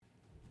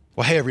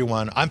Well, hey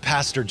everyone, I'm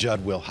Pastor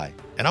Judd Wilhite,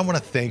 and I want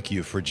to thank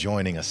you for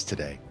joining us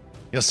today.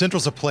 You know,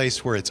 Central's a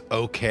place where it's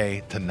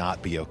okay to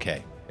not be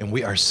okay, and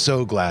we are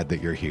so glad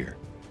that you're here.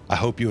 I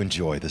hope you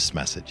enjoy this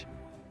message.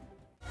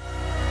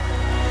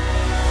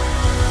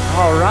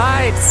 All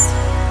right.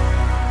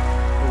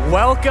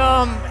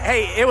 Welcome.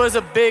 Hey, it was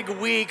a big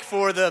week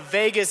for the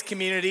Vegas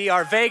community.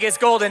 Our Vegas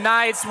Golden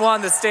Knights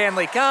won the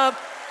Stanley Cup.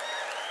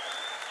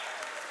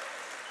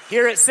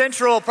 Here at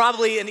Central,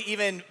 probably an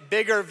even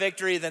bigger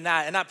victory than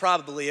that, and not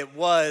probably, it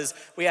was.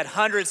 We had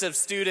hundreds of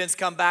students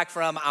come back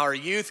from our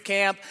youth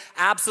camp,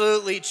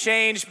 absolutely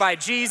changed by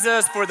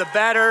Jesus for the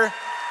better.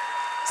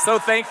 So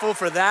thankful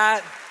for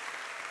that.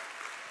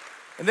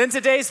 And then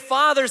today's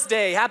Father's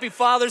Day. Happy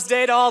Father's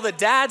Day to all the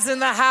dads in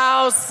the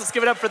house. Let's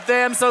give it up for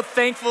them. So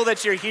thankful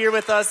that you're here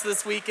with us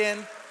this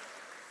weekend.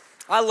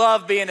 I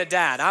love being a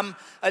dad. I'm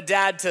a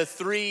dad to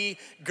 3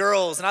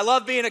 girls, and I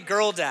love being a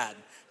girl dad.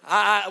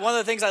 One of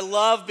the things I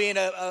love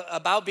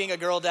about being a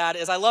girl dad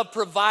is I love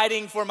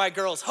providing for my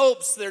girls'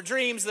 hopes, their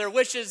dreams, their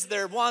wishes,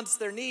 their wants,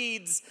 their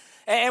needs.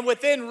 And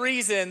within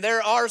reason,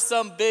 there are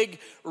some big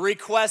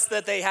requests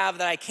that they have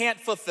that I can't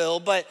fulfill.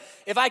 But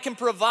if I can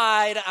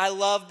provide, I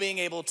love being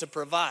able to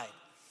provide.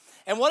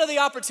 And one of the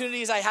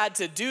opportunities I had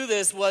to do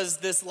this was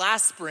this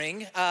last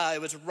spring.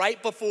 It was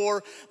right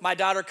before my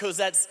daughter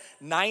Cosette's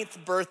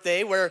 9th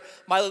birthday, where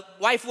my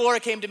wife Laura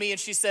came to me and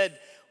she said,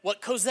 what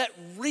Cosette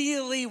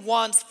really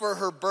wants for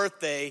her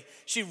birthday,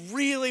 she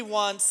really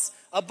wants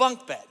a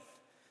bunk bed.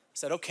 I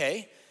said,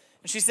 okay.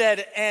 And she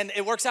said, and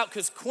it works out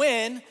because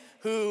Quinn,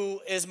 who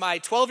is my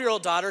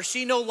 12-year-old daughter,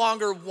 she no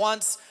longer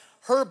wants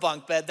her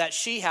bunk bed that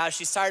she has.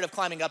 She's tired of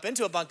climbing up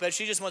into a bunk bed.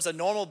 She just wants a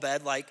normal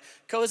bed like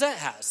Cosette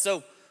has.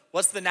 So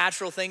what's the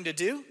natural thing to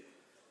do?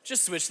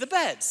 Just switch the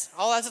beds.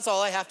 That's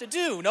all I have to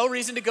do. No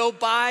reason to go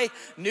buy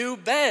new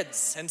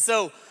beds. And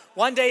so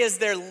one day as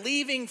they're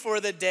leaving for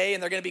the day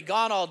and they're going to be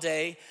gone all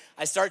day,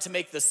 I start to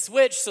make the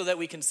switch so that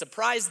we can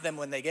surprise them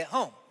when they get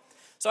home.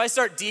 So I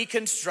start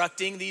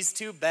deconstructing these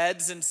 2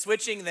 beds and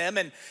switching them.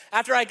 And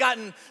after I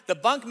gotten the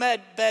bunk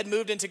bed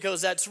moved into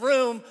Cosette's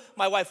room,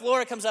 my wife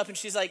Laura comes up and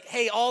she's like,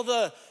 hey, all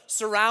the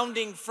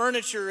surrounding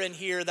furniture in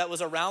here that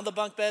was around the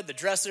bunk bed, the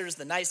dressers,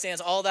 the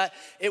nightstands, all that,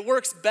 it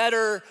works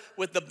better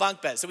with the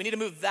bunk bed. So we need to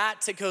move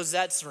that to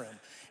Cosette's room.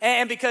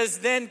 And because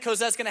then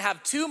Cosette's gonna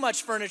have too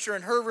much furniture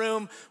in her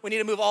room, we need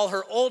to move all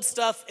her old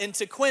stuff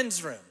into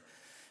Quinn's room.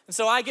 And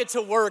so I get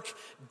to work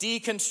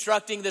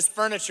deconstructing this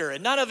furniture.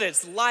 And none of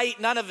it's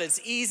light, none of it's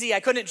easy. I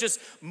couldn't just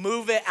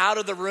move it out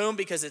of the room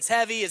because it's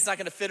heavy. It's not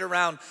gonna fit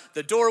around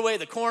the doorway,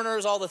 the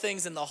corners, all the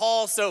things in the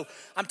hall. So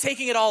I'm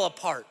taking it all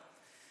apart.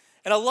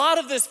 And a lot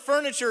of this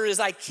furniture is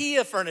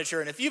IKEA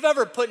furniture. And if you've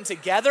ever put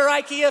together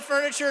IKEA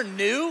furniture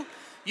new,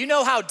 you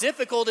know how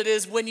difficult it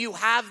is when you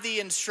have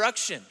the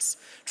instructions.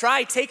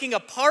 Try taking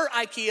apart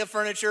IKEA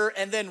furniture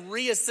and then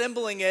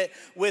reassembling it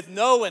with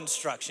no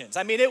instructions.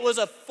 I mean, it was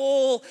a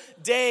full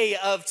day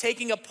of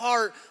taking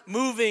apart,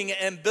 moving,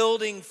 and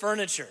building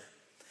furniture.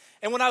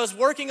 And when I was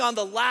working on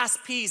the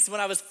last piece,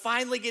 when I was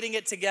finally getting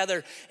it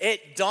together,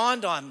 it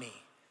dawned on me.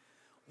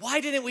 Why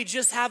didn't we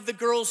just have the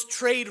girls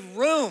trade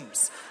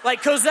rooms?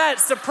 Like, Cosette,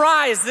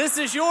 surprise, this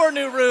is your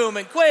new room.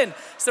 And Quinn,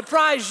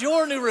 surprise,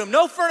 your new room.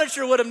 No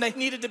furniture would have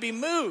needed to be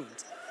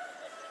moved.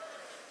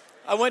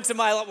 I went to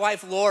my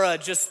wife, Laura,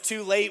 just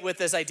too late with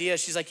this idea.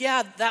 She's like,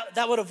 yeah,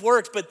 that would have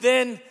worked, but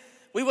then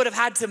we would have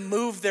had to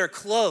move their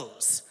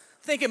clothes.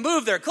 Thinking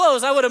move their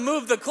clothes, I would have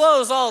moved the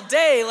clothes all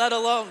day, let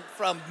alone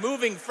from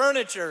moving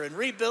furniture and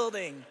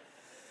rebuilding.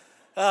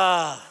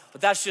 But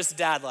that's just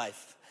dad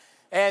life.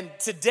 And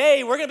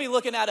today, we're gonna be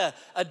looking at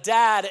a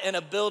dad and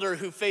a builder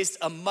who faced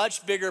a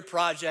much bigger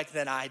project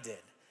than I did.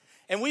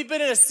 And we've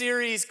been in a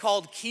series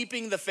called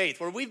Keeping the Faith,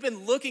 where we've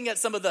been looking at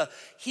some of the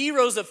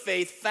heroes of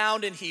faith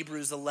found in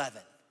Hebrews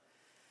 11.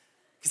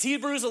 Because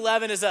Hebrews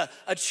 11 is a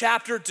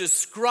chapter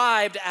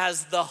described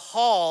as the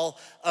hall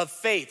of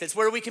faith. It's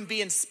where we can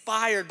be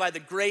inspired by the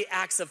great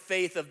acts of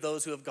faith of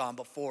those who have gone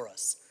before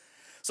us.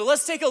 So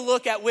let's take a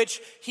look at which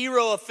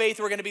hero of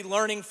faith we're going to be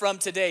learning from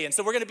today. And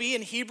so we're going to be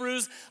in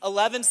Hebrews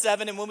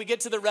 11:7. And when we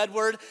get to the red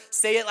word,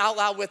 say it out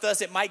loud with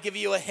us. It might give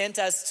you a hint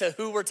as to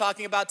who we're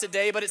talking about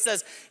today. But it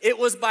says, it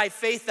was by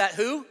faith that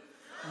who?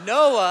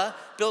 Noah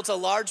built a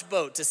large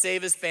boat to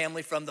save his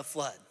family from the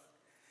flood.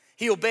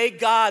 He obeyed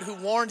God who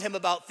warned him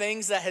about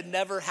things that had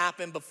never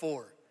happened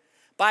before.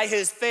 By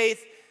his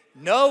faith,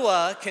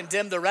 Noah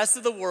condemned the rest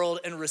of the world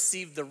and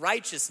received the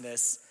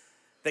righteousness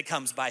that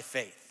comes by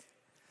faith.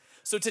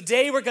 So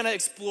today we're gonna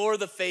explore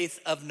the faith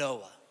of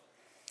Noah,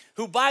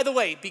 who, by the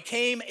way,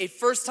 became a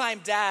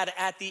first-time dad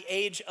at the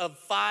age of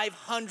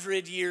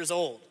 500 years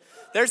old.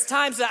 There's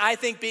times that I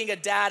think being a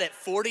dad at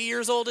 40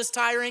 years old is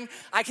tiring.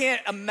 I can't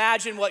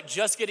imagine what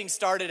just getting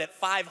started at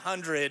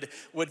 500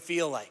 would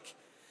feel like.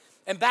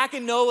 And back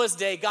in Noah's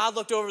day, God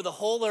looked over the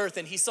whole earth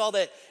and he saw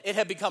that it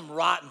had become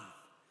rotten.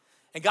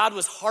 And God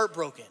was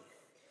heartbroken.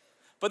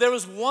 But there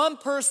was one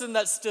person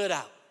that stood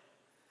out.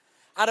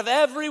 Out of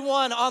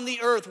everyone on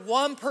the earth,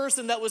 one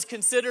person that was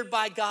considered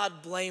by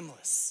God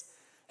blameless.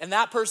 And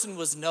that person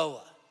was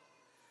Noah.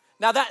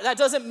 Now, that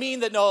doesn't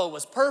mean that Noah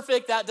was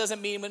perfect. That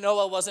doesn't mean that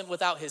Noah wasn't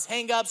without his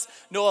hangups.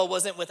 Noah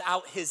wasn't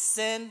without his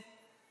sin.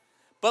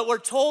 But we're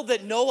told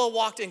that Noah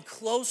walked in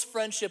close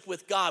friendship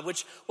with God,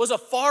 which was a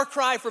far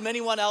cry from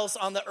anyone else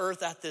on the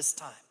earth at this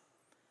time.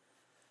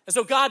 And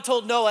so God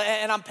told Noah,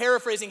 and I'm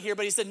paraphrasing here,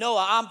 but he said,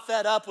 Noah, I'm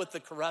fed up with the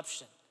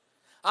corruption.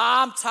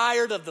 I'm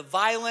tired of the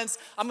violence.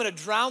 I'm going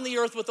to drown the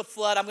earth with a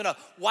flood. I'm going to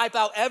wipe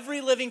out every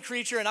living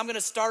creature, and I'm going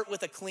to start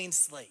with a clean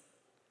slate.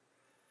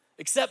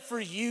 Except for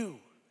you.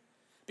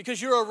 Because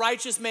you're a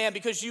righteous man,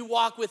 because you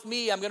walk with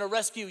me, I'm going to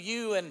rescue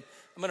you and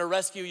I'm going to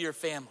rescue your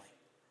family.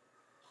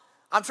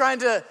 I'm trying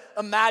to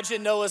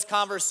imagine Noah's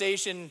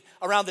conversation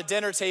around the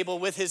dinner table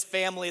with his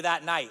family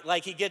that night.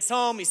 Like he gets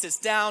home, he sits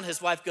down,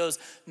 his wife goes,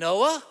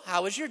 Noah,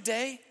 how was your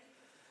day?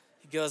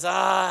 He goes,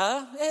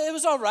 it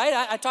was all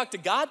right. I talked to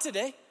God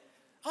today.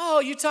 Oh,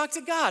 you talked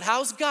to God.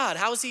 How's God?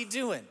 How's he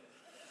doing?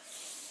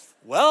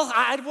 Well,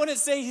 I wouldn't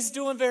say he's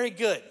doing very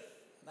good.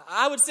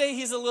 I would say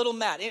he's a little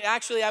mad.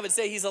 Actually, I would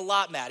say he's a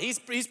lot mad. He's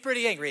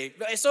pretty angry.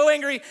 So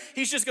angry,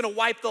 he's just going to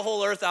wipe the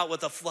whole earth out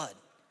with a flood.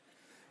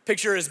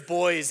 Picture his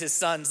boys, his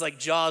sons, like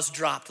jaws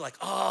dropped, like,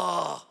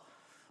 oh,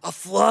 a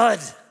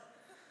flood.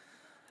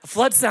 A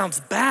flood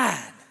sounds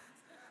bad.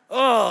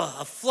 Oh,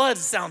 a flood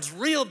sounds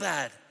real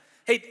bad.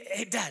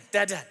 Hey,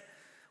 Dad,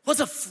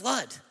 what's a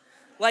flood?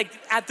 Like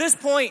at this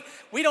point,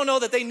 we don't know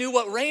that they knew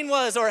what rain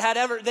was or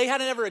they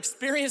hadn't ever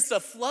experienced a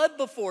flood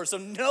before. So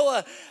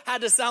Noah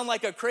had to sound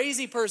like a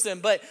crazy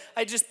person, but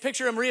I just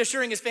picture him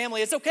reassuring his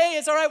family, it's okay,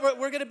 it's all right,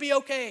 we're gonna be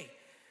okay.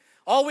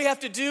 All we have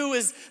to do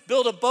is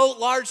build a boat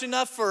large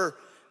enough for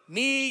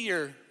me,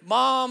 your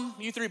mom,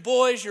 you three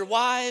boys, your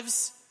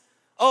wives.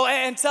 Oh,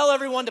 and tell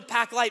everyone to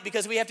pack light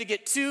because we have to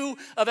get 2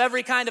 of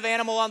every kind of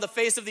animal on the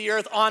face of the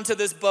earth onto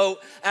this boat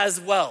as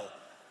well.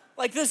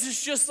 Like this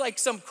is just like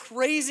some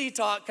crazy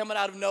talk coming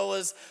out of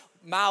Noah's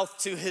mouth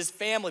to his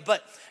family.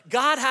 But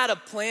God had a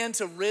plan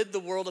to rid the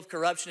world of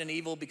corruption and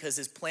evil because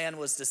his plan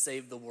was to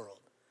save the world.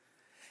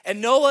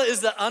 And Noah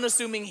is the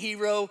unassuming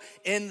hero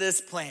in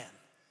this plan.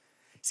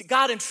 See,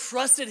 God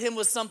entrusted him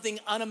with something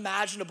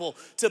unimaginable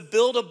to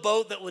build a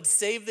boat that would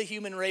save the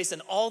human race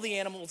and all the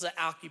animals that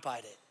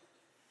occupied it.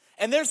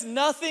 And there's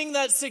nothing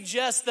that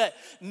suggests that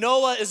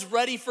Noah is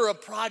ready for a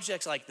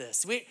project like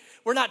this.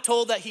 We're not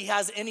told that he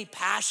has any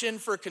passion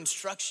for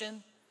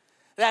construction,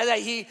 that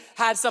he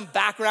had some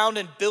background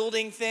in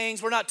building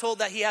things. We're not told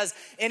that he has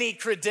any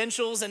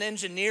credentials in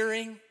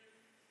engineering,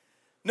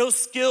 no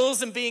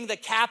skills in being the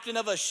captain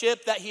of a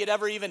ship, that he had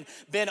ever even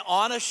been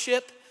on a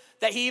ship,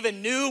 that he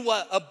even knew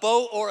what a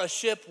boat or a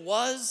ship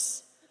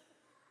was.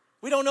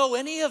 We don't know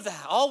any of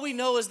that. All we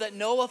know is that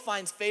Noah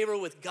finds favor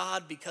with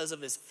God because of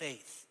his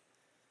faith.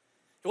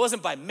 It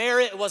wasn't by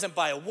merit, it wasn't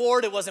by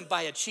award, it wasn't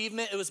by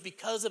achievement, it was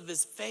because of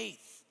his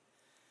faith.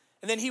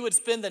 And then he would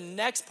spend the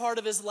next part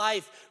of his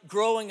life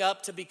growing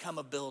up to become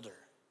a builder.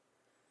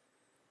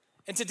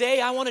 And today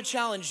I want to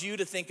challenge you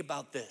to think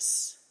about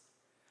this.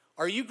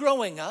 Are you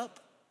growing up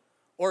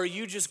or are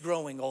you just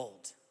growing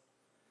old?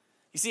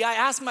 You see, I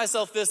ask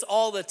myself this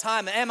all the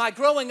time. Am I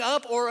growing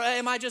up or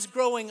am I just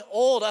growing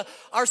old?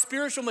 Our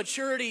spiritual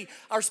maturity,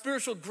 our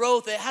spiritual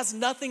growth, it has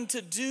nothing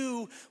to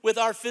do with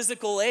our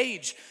physical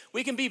age.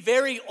 We can be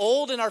very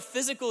old in our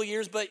physical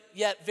years, but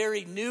yet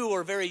very new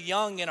or very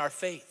young in our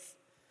faith.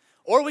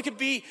 Or we could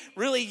be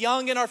really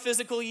young in our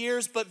physical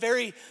years, but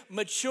very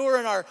mature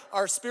in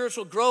our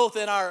spiritual growth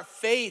and our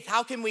faith.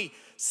 How can we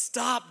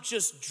stop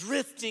just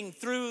drifting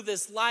through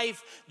this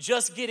life,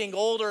 just getting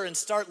older, and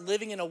start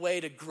living in a way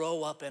to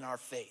grow up in our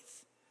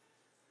faith?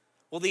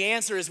 Well, the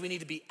answer is we need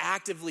to be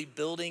actively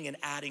building and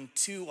adding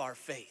to our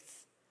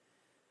faith.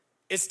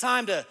 It's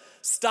time to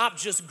stop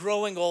just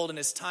growing old, and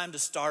it's time to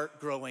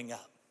start growing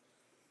up.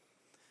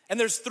 And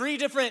there's 3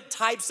 different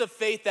types of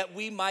faith that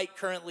we might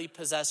currently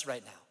possess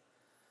right now.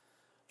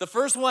 The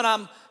first one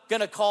I'm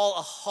gonna call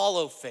a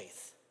hollow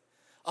faith.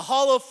 A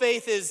hollow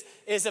faith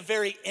is a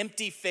very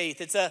empty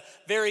faith. It's a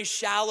very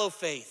shallow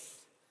faith.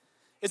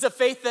 It's a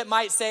faith that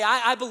might say,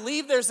 I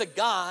believe there's a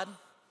God.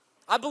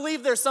 I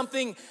believe there's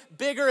something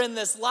bigger in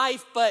this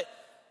life, but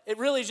it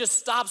really just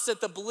stops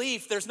at the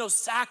belief. There's no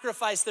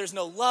sacrifice, there's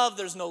no love,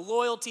 there's no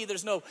loyalty,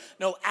 there's no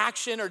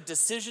action or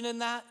decision in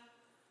that.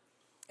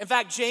 In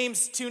fact,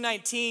 James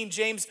 2:19,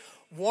 James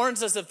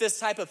warns us of this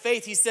type of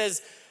faith. He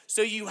says,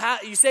 so you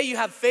say you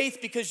have faith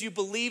because you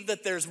believe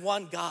that there's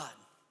one God.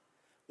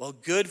 Well,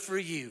 good for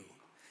you.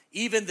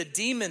 Even the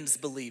demons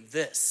believe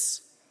this.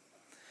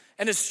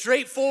 And as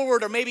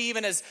straightforward or maybe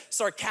even as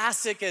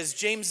sarcastic as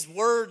James'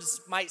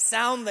 words might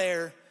sound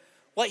there,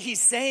 what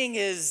he's saying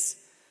is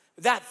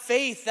that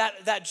faith,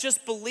 that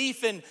just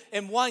belief in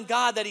one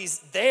God, that he's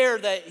there,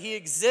 that he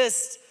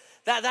exists,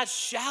 that's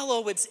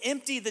shallow, it's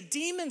empty. The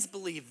demons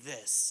believe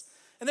this.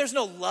 And there's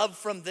no love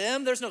from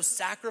them. There's no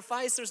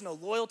sacrifice. There's no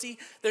loyalty.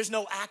 There's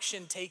no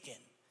action taken.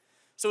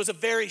 So it's a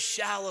very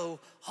shallow,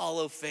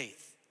 hollow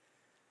faith.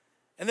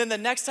 And then the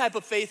next type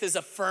of faith is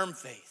a firm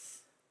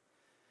faith.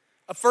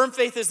 A firm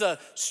faith is a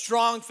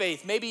strong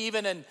faith, maybe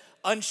even an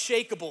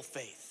unshakable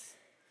faith.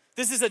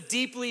 This is a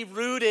deeply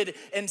rooted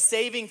and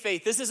saving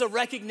faith. This is a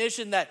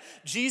recognition that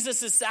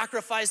Jesus'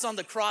 sacrifice on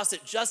the cross,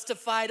 it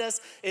justified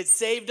us, it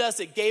saved us,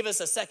 it gave us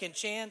a second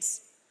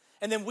chance,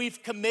 and then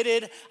we've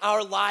committed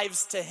our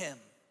lives to him.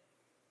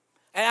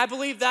 And I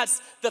believe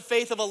that's the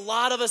faith of a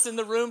lot of us in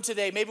the room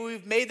today. Maybe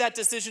we've made that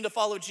decision to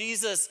follow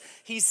Jesus.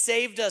 He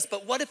saved us.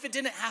 But what if it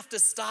didn't have to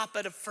stop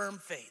at a firm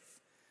faith?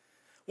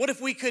 What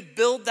if we could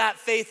build that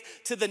faith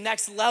to the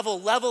next level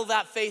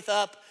that faith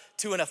up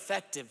to an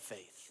effective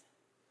faith?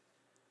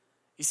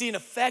 You see, an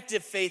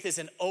effective faith is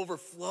an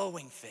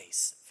overflowing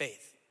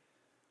faith.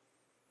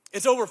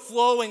 It's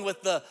overflowing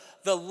with the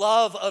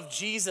love of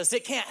Jesus.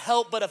 It can't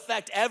help but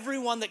affect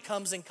everyone that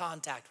comes in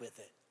contact with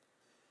it.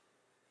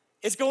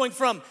 It's going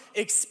from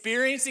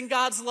experiencing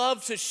God's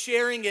love to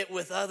sharing it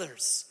with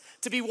others,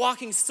 to be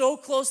walking so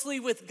closely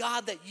with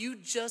God that you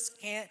just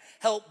can't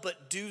help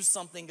but do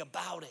something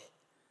about it.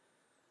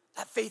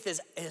 That faith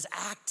is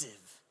active.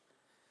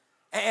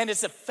 And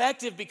it's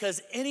effective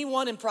because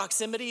anyone in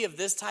proximity of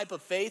this type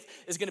of faith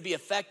is going to be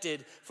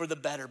affected for the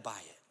better by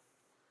it.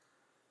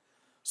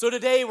 So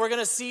today we're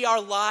going to see our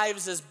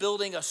lives as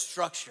building a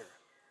structure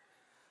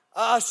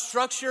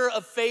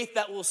of faith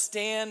that will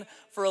stand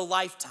for a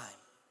lifetime.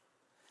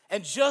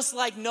 And just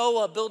like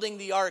Noah building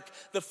the ark,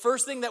 the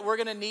first thing that we're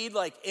gonna need,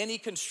 like any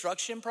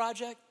construction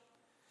project,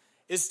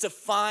 is to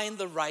find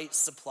the right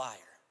supplier.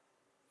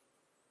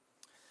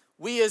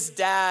 We as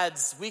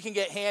dads, we can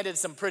get handed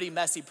some pretty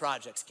messy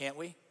projects, can't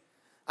we?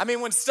 I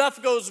mean, when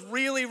stuff goes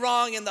really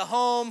wrong in the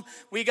home,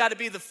 we gotta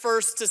be the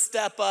first to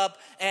step up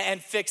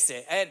and fix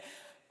it. And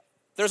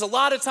there's a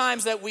lot of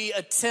times that we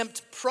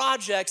attempt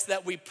projects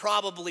that we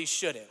probably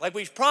shouldn't. Like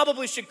we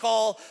probably should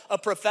call a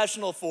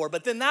professional for,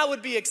 but then that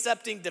would be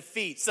accepting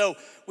defeat. So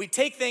we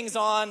take things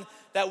on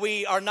that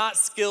we are not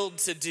skilled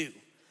to do.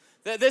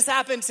 This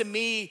happened to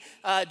me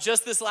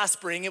just this last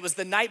spring. It was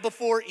the night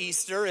before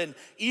Easter, and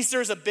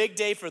Easter is a big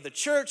day for the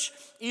church.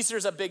 Easter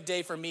is a big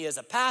day for me as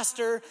a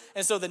pastor.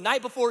 And so the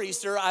night before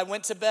Easter, I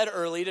went to bed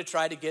early to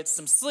try to get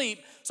some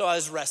sleep, so I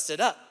was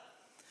rested up.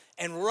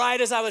 And right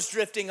as I was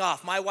drifting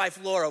off, my wife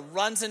Laura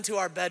runs into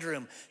our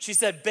bedroom. She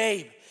said,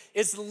 "Babe,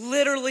 it's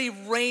literally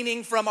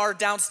raining from our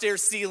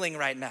downstairs ceiling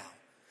right now.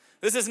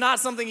 This is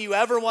not something you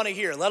ever want to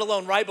hear, let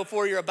alone right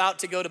before you're about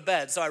to go to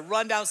bed." So I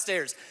run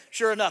downstairs.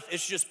 Sure enough,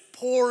 it's just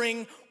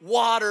pouring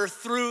water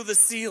through the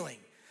ceiling.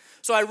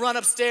 So I run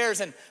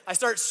upstairs and I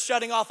start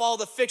shutting off all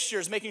the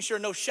fixtures, making sure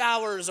no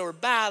showers or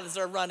baths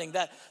are running,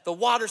 that the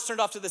water's turned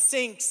off to the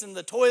sinks and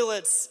the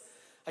toilets.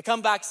 I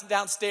come back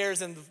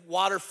downstairs and the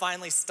water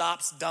finally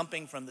stops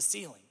dumping from the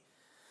ceiling.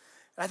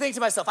 And I think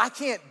to myself, I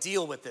can't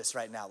deal with this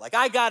right now. Like,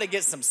 I gotta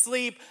get some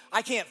sleep.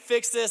 I can't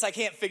fix this. I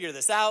can't figure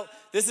this out.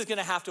 This is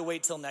gonna have to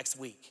wait till next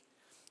week.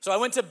 So I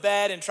went to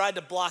bed and tried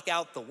to block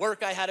out the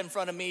work I had in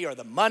front of me or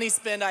the money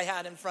spend I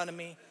had in front of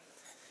me.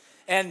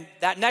 And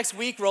that next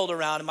week rolled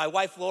around and my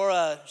wife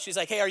Laura, she's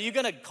like, "Hey, are you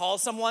gonna call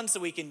someone so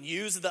we can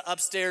use the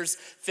upstairs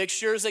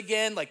fixtures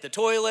again, like the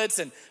toilets?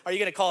 And are you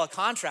gonna call a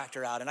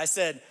contractor out?" And I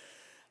said,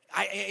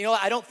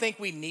 I don't think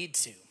we need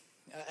to.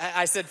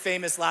 I said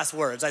famous last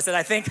words. I said,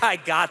 "I think I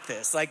got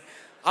this. Like,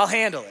 I'll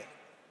handle it."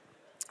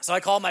 So I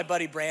called my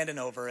buddy Brandon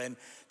over, and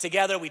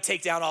together we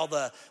take down all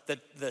the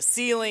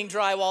ceiling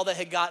drywall that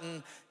had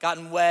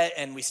gotten wet,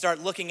 and we start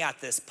looking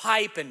at this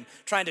pipe and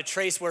trying to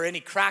trace where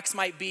any cracks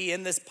might be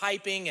in this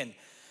piping. And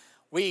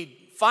we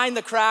find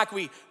the crack,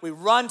 we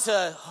run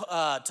to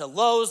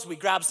Lowe's, we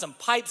grab some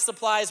pipe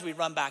supplies, we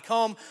run back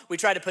home, we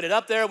try to put it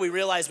up there, we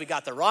realize we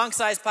got the wrong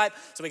size pipe,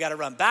 so we gotta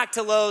run back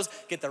to Lowe's,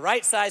 get the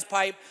right size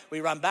pipe, we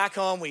run back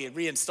home, we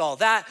reinstall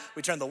that,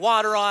 we turn the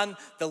water on,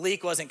 the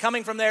leak wasn't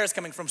coming from there, it's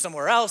coming from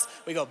somewhere else,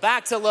 we go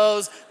back to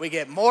Lowe's, we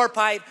get more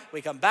pipe,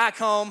 we come back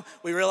home,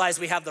 we realize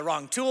we have the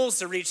wrong tools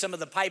to reach some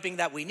of the piping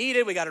that we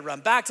needed, we gotta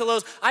run back to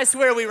Lowe's. I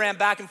swear we ran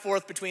back and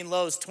forth between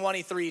Lowe's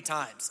 23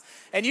 times.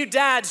 And you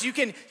dads, you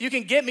can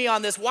get me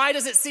on this. Why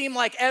does it seem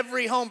like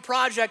every home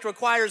project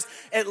requires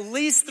at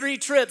least 3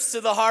 trips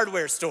to the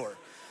hardware store?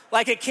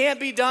 Like, it can't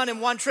be done in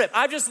one trip.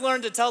 I've just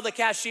learned to tell the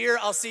cashier,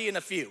 "I'll see you in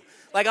a few."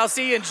 Like, "I'll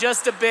see you in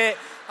just a bit.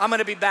 I'm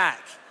gonna be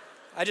back."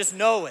 I just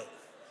know it.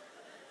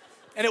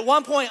 And at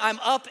one point, I'm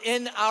up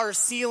in our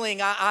ceiling.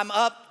 I'm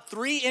up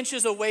 3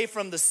 inches away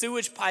from the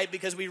sewage pipe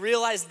because we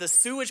realized the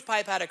sewage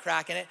pipe had a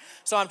crack in it.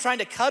 So I'm trying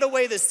to cut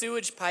away the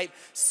sewage pipe.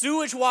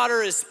 Sewage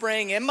water is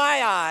spraying in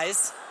my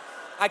eyes.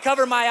 I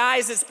cover my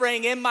eyes, it's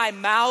spraying in my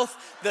mouth,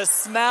 the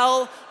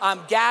smell,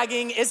 I'm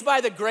gagging. It's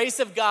by the grace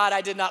of God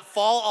I did not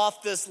fall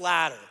off this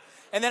ladder.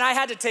 And then I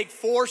had to take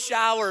 4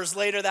 showers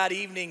later that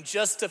evening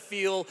just to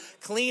feel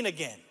clean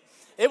again.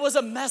 It was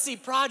a messy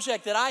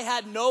project that I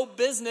had no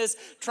business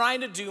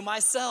trying to do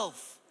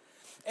myself.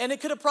 And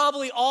it could have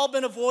probably all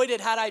been avoided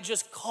had I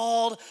just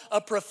called a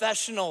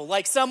professional,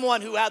 like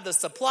someone who had the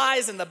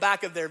supplies in the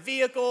back of their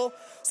vehicle,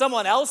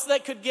 someone else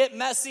that could get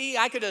messy.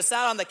 I could have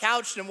sat on the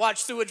couch and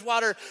watched sewage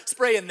water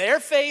spray in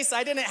their face.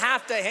 I didn't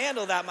have to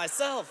handle that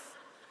myself.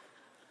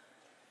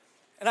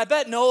 And I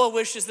bet Noah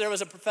wishes there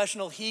was a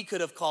professional he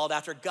could have called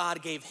after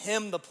God gave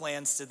him the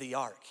plans to the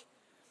ark.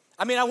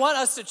 I mean, I want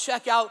us to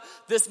check out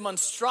this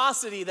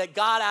monstrosity that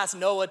God asked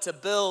Noah to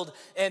build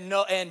in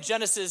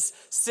Genesis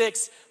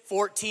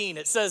 6:14.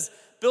 It says,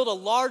 build a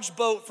large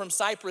boat from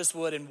cypress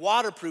wood and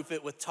waterproof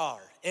it with tar,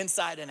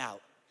 inside and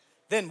out.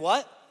 Then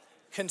what?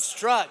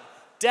 Construct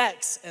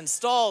decks and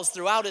stalls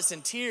throughout its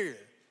interior.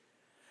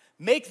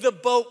 Make the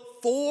boat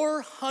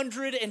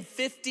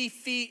 450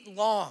 feet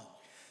long,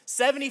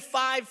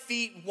 75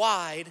 feet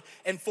wide,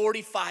 and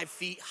 45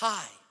 feet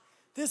high.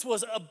 This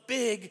was a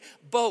big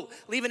boat.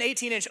 Leave an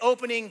 18-inch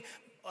opening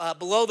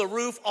below the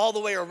roof all the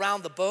way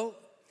around the boat.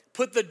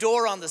 Put the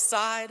door on the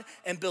side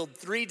and build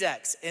 3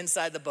 decks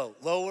inside the boat,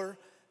 lower,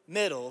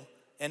 middle,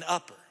 and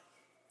upper.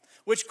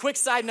 Which, quick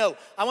side note,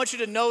 I want you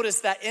to notice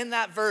that in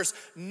that verse,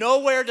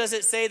 nowhere does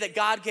it say that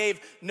God gave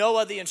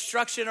Noah the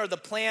instruction or the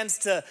plans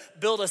to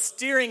build a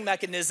steering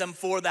mechanism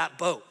for that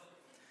boat.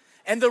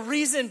 And the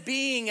reason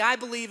being, I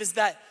believe, is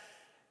that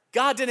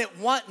God didn't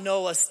want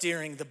Noah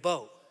steering the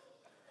boat.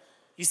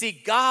 You see,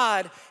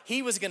 God,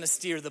 he was going to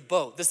steer the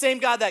boat. The same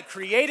God that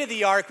created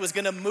the ark was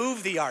going to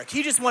move the ark.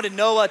 He just wanted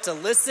Noah to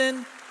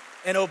listen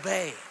and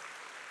obey,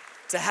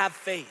 to have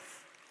faith.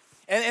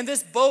 And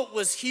this boat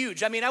was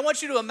huge. I mean, I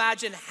want you to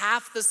imagine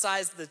half the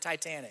size of the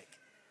Titanic.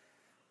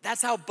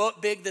 That's how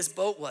big this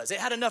boat was. It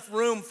had enough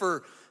room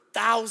for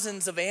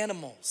thousands of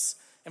animals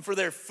and for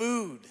their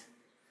food.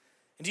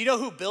 And do you know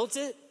who built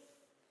it?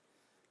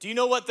 Do you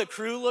know what the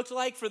crew looked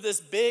like for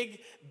this big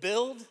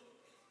build?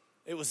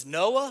 It was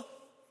Noah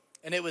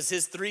and it was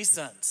his 3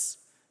 sons.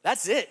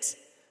 That's it.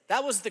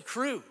 That was the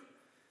crew.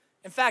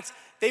 In fact,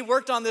 they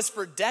worked on this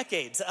for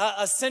decades,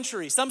 a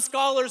century. Some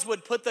scholars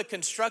would put the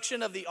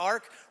construction of the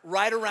ark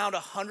right around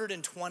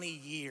 120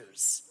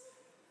 years.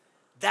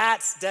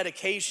 That's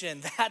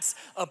dedication. That's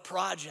a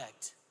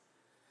project.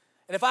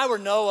 And if I were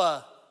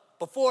Noah,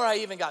 before I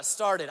even got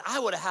started, I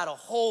would have had a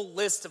whole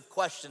list of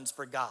questions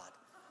for God.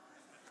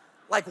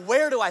 Like,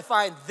 where do I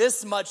find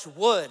this much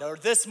wood or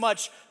this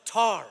much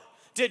tar?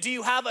 Do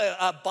you have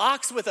a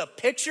box with a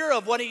picture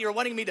of what you're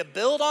wanting me to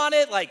build on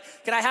it? Like,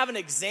 can I have an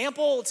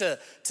example to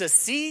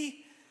see?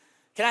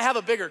 Can I have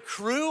a bigger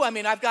crew? I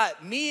mean, I've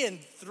got me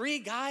and 3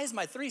 guys,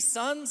 my 3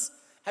 sons.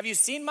 Have you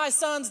seen my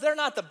sons? They're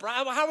not the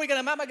bride. How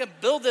am I gonna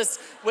build this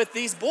with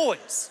these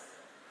boys?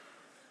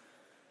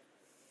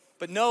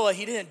 But Noah,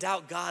 he didn't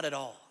doubt God at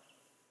all.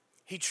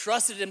 He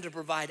trusted him to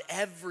provide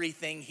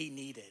everything he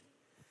needed.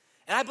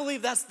 And I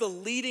believe that's the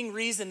leading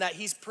reason that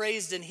he's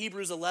praised in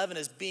Hebrews 11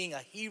 as being a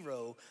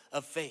hero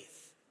of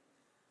faith.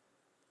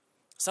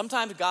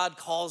 Sometimes God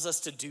calls us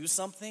to do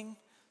something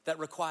that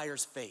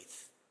requires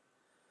faith.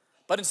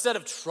 But instead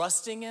of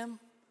trusting him,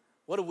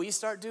 what do we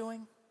start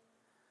doing?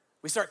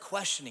 We start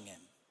questioning him.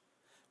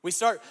 We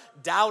start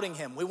doubting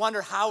him. We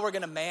wonder how we're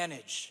gonna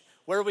manage.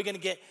 Where are we gonna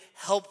get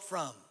help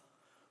from?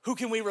 Who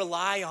can we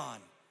rely on?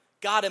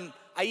 God, am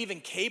I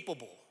even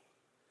capable?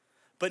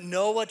 But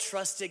Noah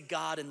trusted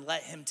God and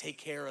let him take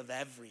care of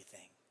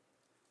everything.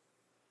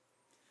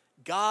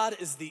 God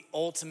is the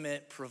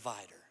ultimate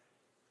provider.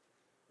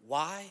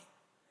 Why?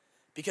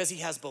 Because he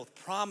has both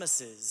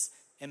promises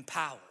and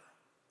power.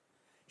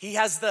 He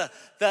has the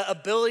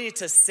ability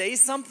to say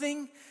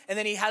something, and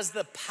then he has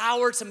the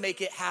power to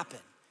make it happen.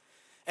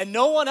 And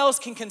no one else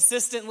can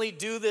consistently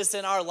do this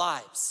in our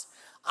lives.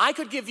 I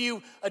could give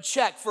you a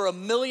check for $1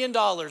 million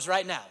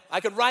right now.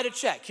 I could write a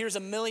check. Here's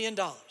 $1 million.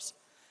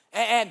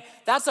 And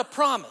that's a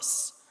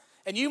promise.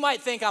 And you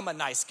might think I'm a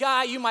nice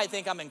guy. You might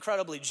think I'm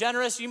incredibly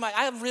generous.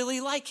 I really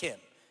like him.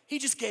 He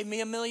just gave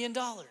me $1 million.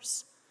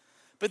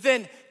 But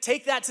then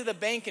take that to the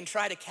bank and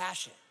try to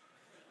cash it.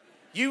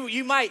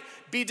 You might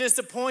be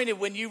disappointed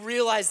when you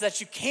realize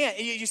that you can't.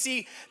 You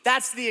see,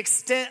 that's the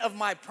extent of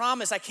my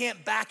promise. I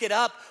can't back it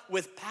up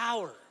with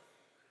power.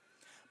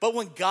 But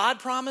when God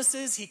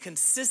promises, he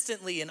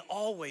consistently and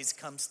always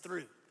comes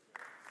through.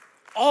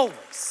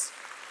 Always.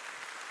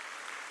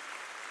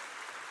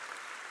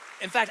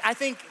 In fact, I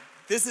think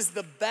this is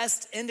the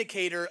best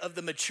indicator of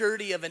the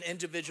maturity of an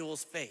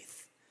individual's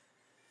faith.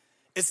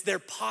 It's their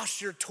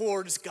posture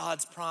towards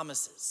God's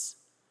promises.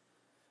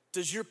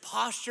 Does your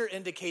posture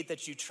indicate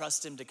that you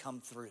trust him to come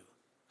through?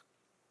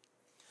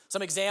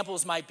 Some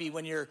examples might be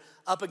when you're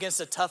up against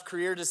a tough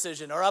career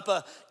decision or up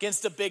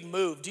against a big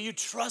move. Do you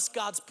trust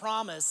God's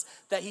promise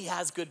that he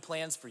has good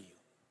plans for you?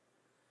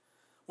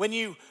 When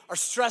you are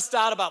stressed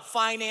out about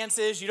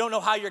finances, you don't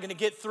know how you're gonna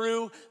get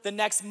through the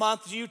next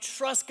month, do you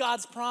trust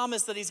God's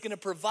promise that he's gonna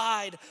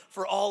provide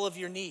for all of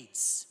your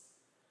needs?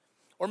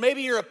 Or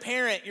maybe you're a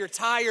parent, you're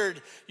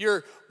tired,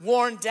 you're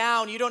worn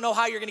down, you don't know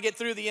how you're gonna get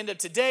through the end of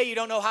today, you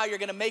don't know how you're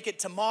gonna make it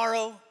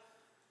tomorrow.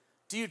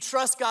 Do you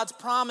trust God's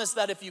promise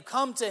that if you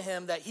come to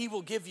him, that he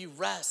will give you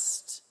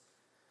rest?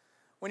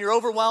 When you're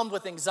overwhelmed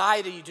with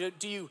anxiety,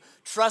 do you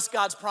trust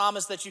God's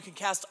promise that you can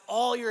cast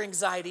all your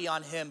anxiety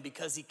on him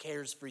because he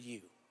cares for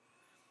you?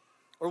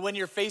 Or when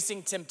you're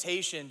facing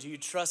temptation, do you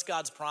trust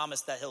God's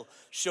promise that he'll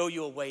show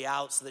you a way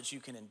out so that you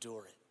can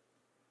endure it?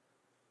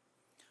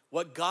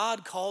 What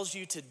God calls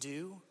you to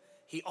do,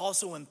 he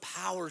also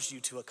empowers you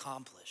to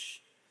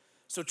accomplish.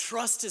 So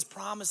trust his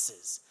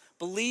promises,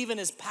 believe in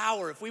his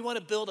power, if we want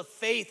to build a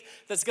faith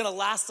that's going to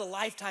last a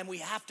lifetime, we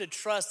have to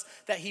trust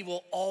that he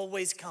will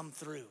always come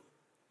through.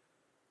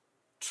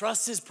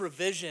 Trust his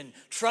provision.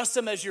 Trust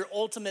him as your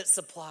ultimate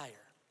supplier.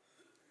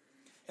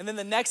 And then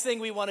the next thing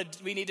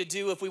we need to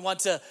do if we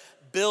want to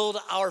build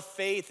our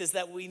faith is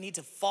that we need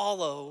to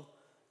follow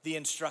the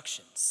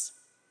instructions.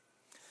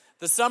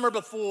 The summer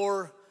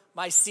before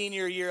my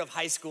senior year of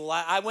high school,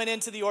 I went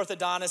into the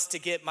orthodontist to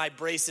get my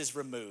braces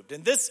removed.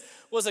 And this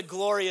was a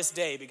glorious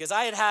day because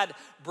I had had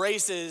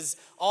braces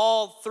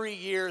all 3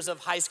 years of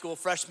high school,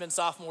 freshman,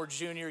 sophomore,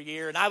 junior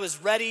year, and I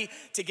was ready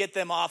to get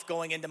them off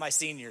going into my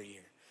senior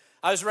year.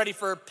 I was ready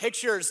for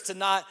pictures to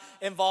not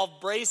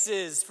involve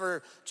braces,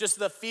 for just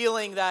the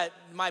feeling that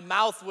my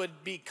mouth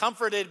would be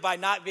comforted by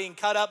not being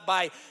cut up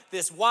by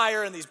this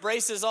wire and these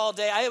braces all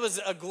day. It was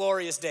a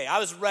glorious day. I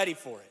was ready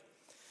for it.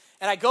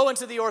 And I go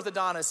into the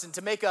orthodontist, and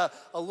to make a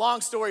long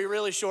story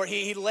really short,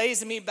 he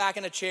lays me back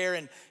in a chair,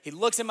 and he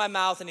looks in my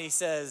mouth, and he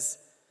says,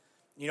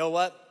 you know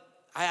what?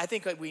 I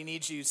think we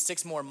need you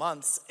 6 more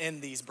months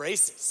in these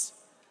braces.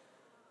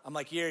 I'm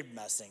like, you're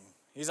messing.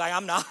 He's like,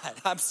 I'm not.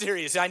 I'm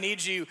serious. I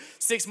need you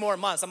 6 more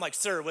months. I'm like,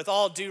 sir, with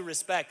all due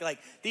respect, like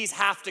these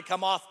have to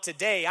come off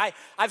today.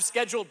 I've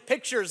scheduled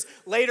pictures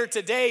later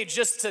today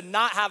just to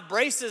not have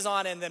braces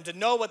on in them, to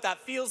know what that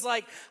feels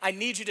like. I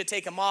need you to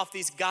take them off.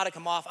 These got to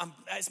come off.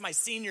 It's my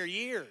senior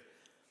year.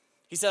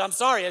 He said, I'm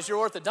sorry, as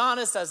your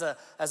orthodontist,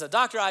 as a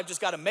doctor, I've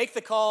just got to make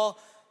the call.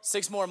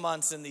 6 more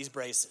months in these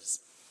braces.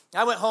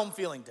 I went home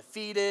feeling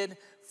defeated,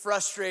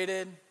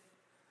 frustrated,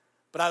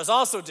 but I was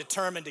also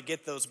determined to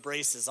get those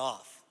braces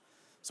off.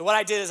 So what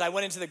I did is I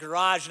went into the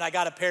garage and I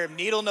got a pair of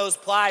needle nose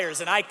pliers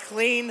and I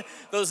cleaned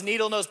those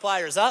needle nose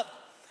pliers up.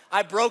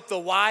 I broke the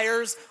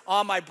wires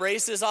on my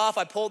braces off.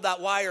 I pulled that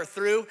wire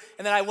through,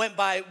 and then I went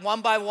by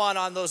one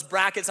on those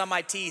brackets on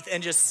my teeth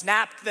and just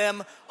snapped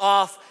them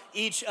off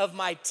each of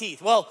my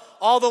teeth. Well,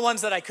 all the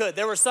ones that I could.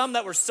 There were some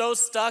that were so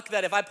stuck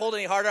that if I pulled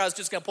any harder, I was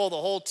just gonna pull the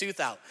whole tooth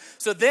out.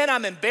 So then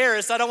I'm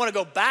embarrassed. I don't wanna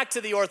go back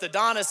to the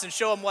orthodontist and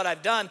show him what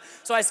I've done.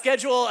 So I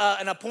schedule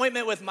an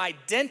appointment with my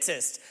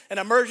dentist, an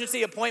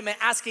emergency appointment,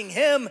 asking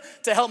him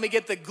to help me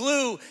get the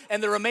glue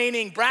and the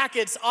remaining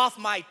brackets off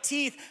my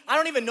teeth. I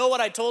don't even know what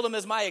I told him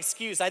as my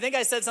excuse. I think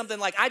I said something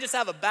like, I just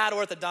have a bad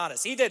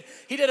orthodontist. He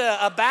did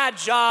a bad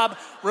job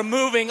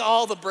removing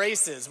all the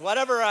braces.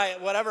 Whatever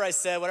I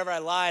said, whatever I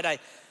lied,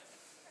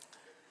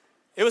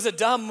 it was a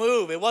dumb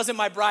move. It wasn't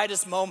my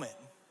brightest moment.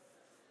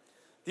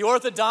 The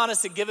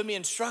orthodontist had given me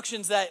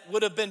instructions that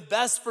would have been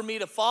best for me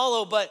to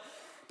follow, but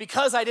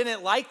because I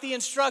didn't like the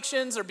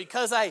instructions or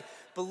because I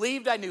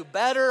believed I knew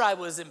better, I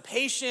was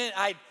impatient,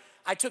 I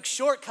took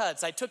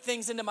shortcuts. I took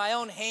things into my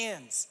own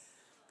hands.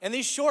 And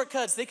these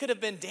shortcuts, they could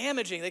have been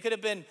damaging. They could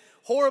have been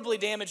horribly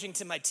damaging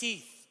to my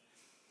teeth.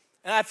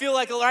 And I feel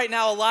like right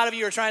now a lot of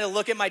you are trying to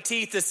look at my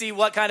teeth to see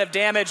what kind of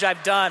damage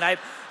I've done.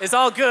 It's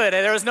all good.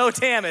 There was no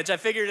damage. I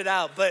figured it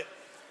out. But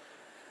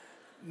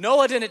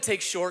Noah didn't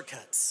take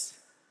shortcuts.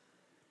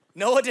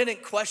 Noah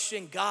didn't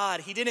question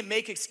God. He didn't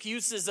make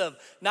excuses of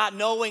not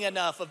knowing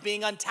enough, of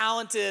being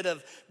untalented,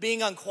 of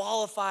being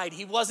unqualified.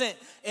 He wasn't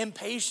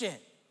impatient.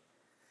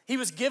 He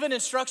was given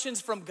instructions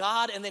from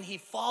God, and then he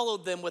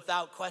followed them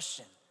without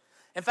question.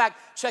 In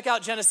fact, check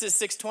out Genesis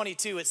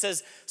 6:22. It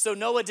says, so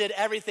Noah did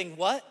everything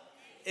what?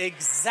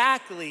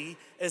 Exactly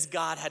as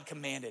God had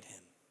commanded him.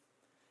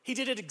 He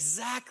did it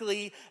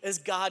exactly as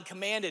God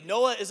commanded.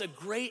 Noah is a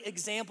great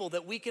example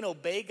that we can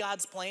obey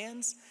God's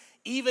plans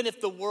even if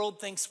the world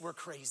thinks we're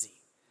crazy.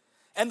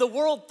 And the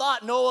world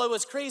thought Noah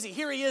was crazy.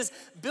 Here he is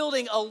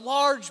building a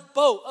large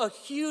boat, a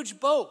huge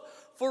boat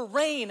for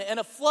rain and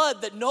a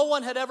flood that no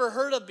one had ever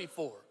heard of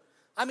before.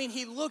 I mean,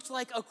 he looked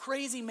like a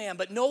crazy man,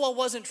 but Noah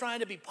wasn't trying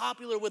to be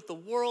popular with the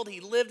world he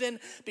lived in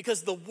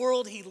because the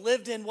world he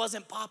lived in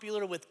wasn't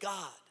popular with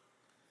God.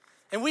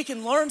 And we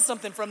can learn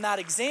something from that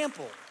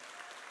example.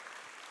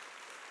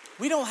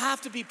 We don't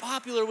have to be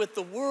popular with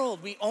the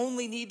world. We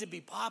only need to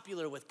be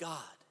popular with God.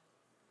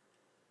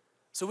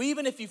 So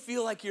even if you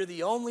feel like you're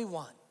the only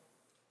one,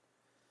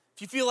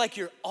 if you feel like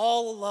you're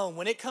all alone,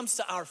 when it comes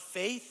to our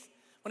faith,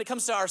 when it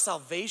comes to our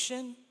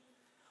salvation,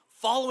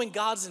 following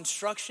God's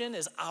instruction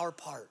is our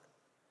part.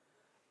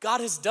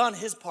 God has done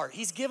his part.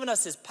 He's given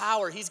us his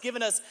power. He's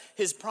given us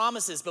his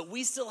promises, but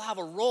we still have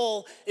a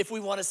role if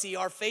we want to see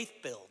our faith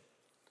build.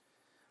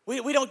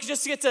 We don't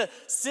just get to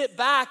sit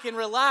back and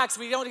relax.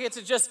 We don't get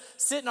to just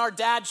sit in our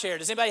dad chair.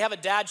 Does anybody have a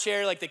dad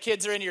chair? Like the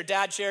kids are in your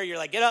dad chair. You're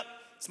like, get up.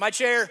 It's my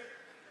chair.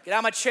 Get out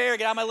of my chair.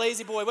 Get out of my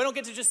lazy boy. We don't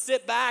get to just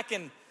sit back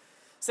and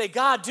say,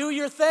 God, do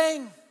your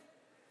thing.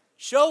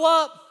 Show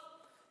up.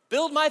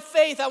 Build my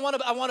faith. I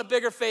want a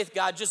bigger faith,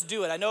 God. Just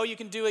do it. I know you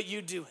can do it.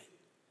 You do it.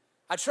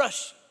 I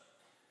trust you.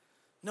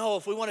 No,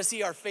 if we want to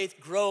see our faith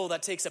grow,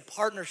 that takes a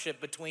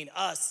partnership between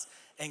us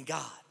and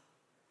God.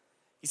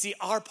 You see,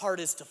 our part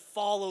is to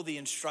follow the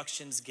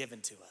instructions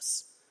given to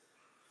us.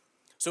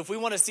 So if we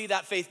want to see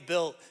that faith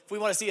built, if we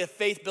want to see a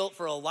faith built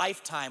for a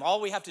lifetime,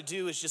 all we have to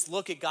do is just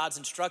look at God's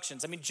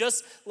instructions. I mean,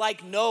 just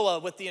like Noah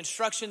with the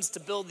instructions to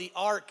build the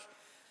ark,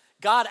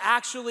 God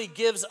actually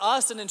gives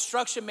us an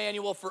instruction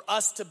manual for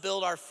us to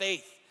build our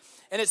faith.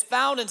 And it's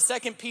found in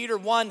 2 Peter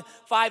 1,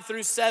 5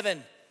 through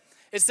 7.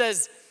 It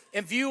says,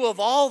 in view of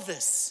all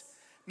this,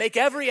 make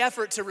every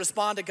effort to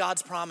respond to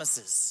God's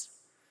promises.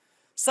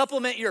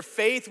 Supplement your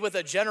faith with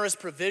a generous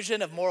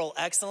provision of moral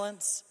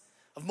excellence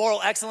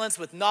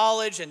with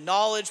knowledge, and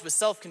knowledge with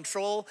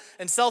self-control,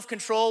 and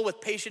self-control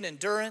with patient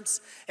endurance,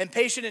 and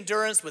patient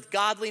endurance with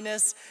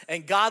godliness,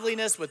 and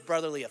godliness with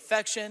brotherly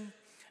affection,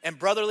 and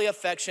brotherly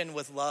affection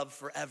with love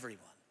for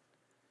everyone.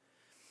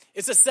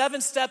 It's a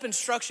 7-step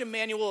instruction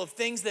manual of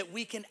things that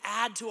we can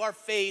add to our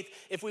faith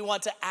if we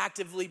want to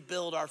actively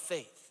build our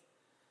faith.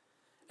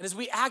 And as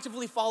we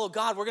actively follow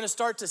God, we're going to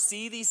start to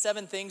see these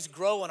 7 things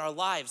grow in our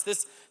lives.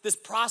 This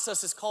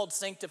process is called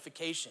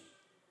sanctification,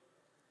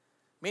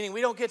 meaning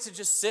we don't get to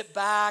just sit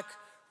back,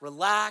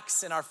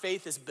 relax, and our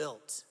faith is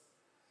built.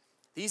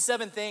 These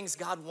 7 things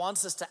God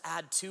wants us to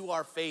add to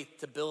our faith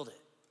to build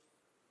it.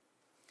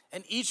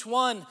 And each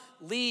one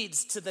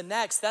leads to the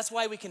next. That's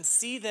why we can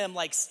see them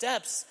like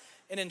steps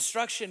in an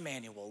instruction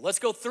manual. Let's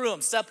go through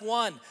them. Step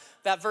 1,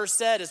 that verse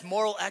said, is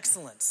moral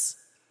excellence.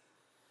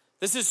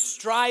 This is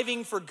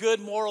striving for good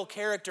moral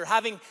character,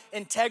 having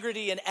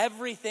integrity in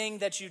everything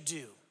that you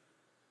do,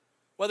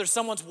 whether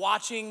someone's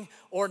watching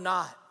or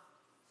not.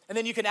 And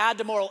then you can add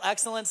to moral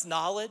excellence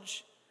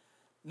knowledge.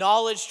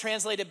 Knowledge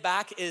translated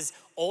back is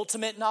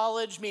ultimate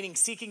knowledge, meaning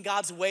seeking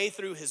God's way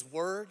through his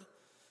word,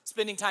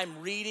 spending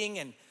time reading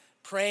and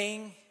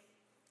praying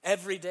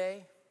every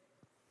day.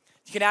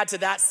 You can add to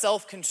that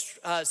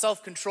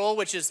self-control,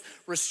 which is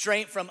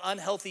restraint from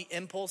unhealthy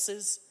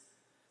impulses.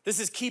 This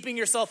is keeping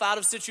yourself out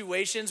of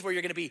situations where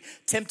you're going to be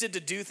tempted to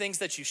do things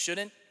that you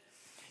shouldn't.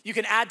 You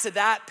can add to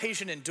that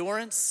patient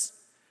endurance,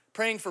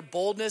 praying for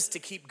boldness to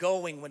keep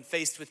going when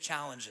faced with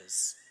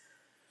challenges.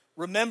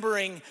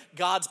 Remembering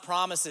God's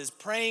promises,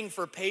 praying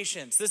for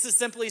patience. This is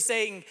simply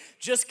saying,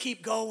 just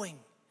keep going.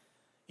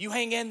 You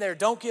hang in there,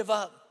 don't give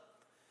up.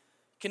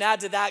 You can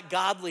add to that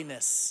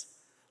godliness,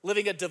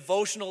 living a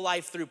devotional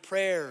life through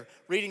prayer,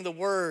 reading the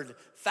word,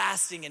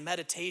 fasting, and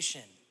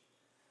meditation.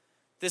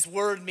 This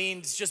word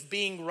means just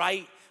being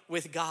right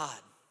with God.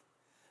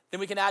 Then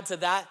we can add to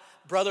that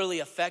brotherly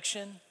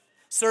affection,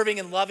 serving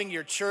and loving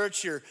your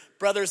church, your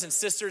brothers and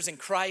sisters in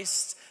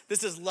Christ.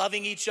 This is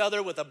loving each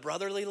other with a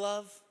brotherly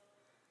love.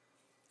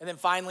 And then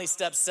finally,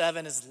 step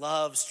 7 is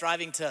love,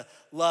 striving to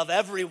love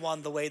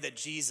everyone the way that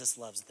Jesus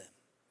loves them.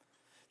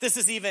 This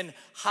is even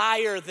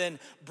higher than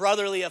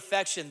brotherly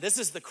affection. This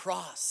is the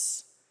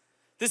cross.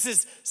 This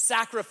is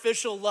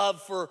sacrificial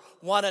love for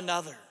one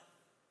another,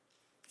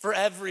 for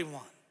everyone.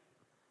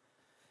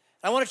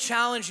 I want to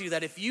challenge you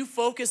that if you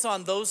focus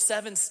on those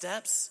 7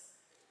 steps,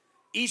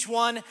 each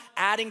one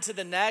adding to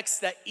the next,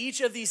 that each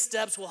of these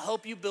steps will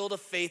help you build a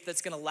faith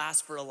that's going to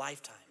last for a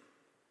lifetime.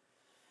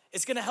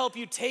 It's going to help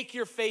you take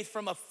your faith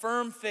from a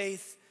firm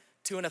faith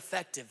to an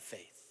effective faith.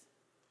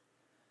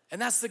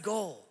 And that's the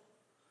goal.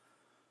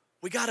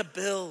 We got to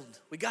build.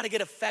 We got to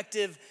get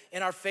effective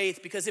in our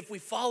faith, because if we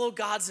follow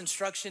God's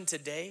instruction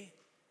today,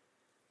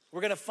 we're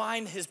going to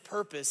find his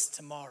purpose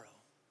tomorrow.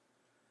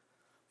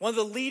 One of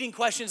the leading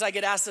questions I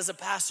get asked as a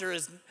pastor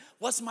is,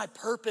 what's my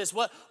purpose?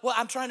 What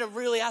I'm trying to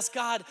really ask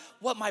God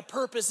what my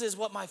purpose is,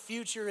 what my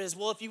future is.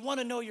 Well, if you want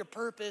to know your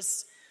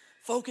purpose,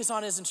 focus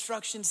on his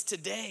instructions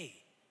today,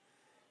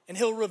 and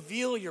he'll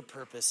reveal your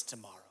purpose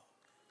tomorrow.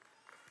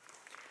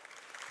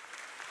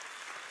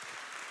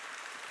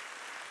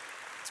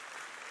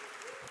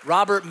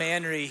 Robert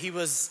Manry, he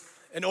was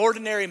an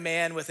ordinary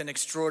man with an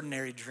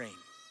extraordinary dream.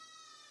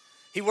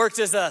 He worked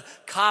as a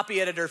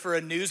copy editor for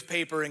a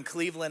newspaper in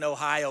Cleveland,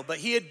 Ohio, but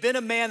he had been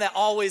a man that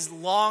always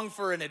longed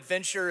for an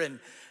adventure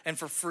and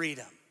for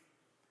freedom.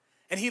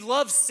 And he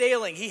loved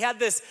sailing. He had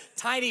this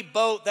tiny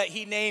boat that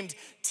he named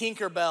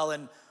Tinkerbell,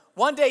 and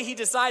one day he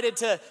decided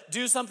to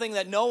do something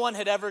that no one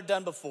had ever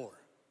done before.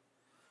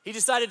 He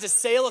decided to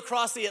sail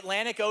across the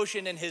Atlantic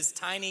Ocean in his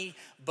tiny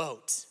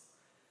boat.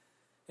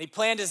 He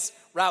planned his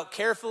route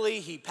carefully.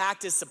 He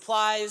packed his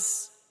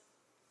supplies.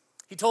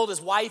 He told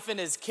his wife and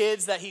his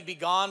kids that he'd be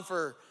gone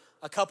for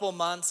a couple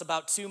months,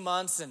 about 2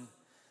 months, and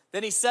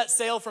then he set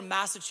sail from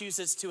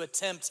Massachusetts to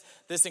attempt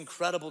this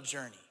incredible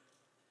journey.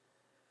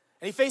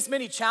 And he faced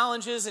many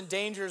challenges and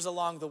dangers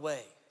along the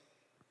way.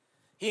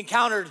 He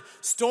encountered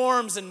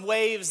storms and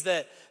waves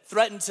that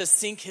threatened to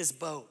sink his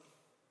boat.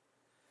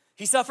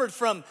 He suffered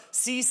from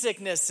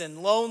seasickness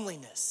and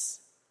loneliness.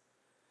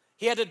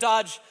 He had to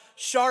dodge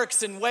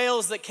sharks and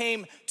whales that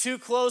came too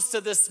close to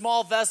this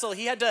small vessel.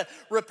 He had to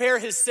repair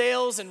his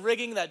sails and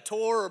rigging that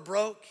tore or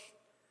broke.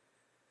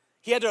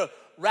 He had to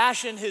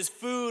ration his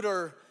food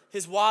or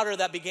his water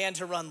that began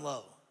to run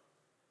low.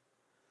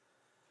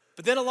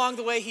 But then along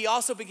the way, he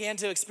also began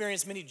to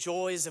experience many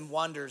joys and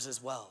wonders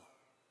as well.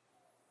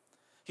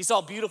 He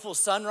saw beautiful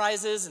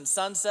sunrises and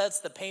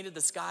sunsets that painted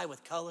the sky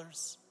with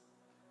colors.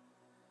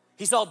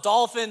 He saw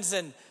dolphins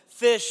and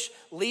fish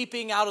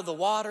leaping out of the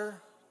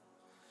water,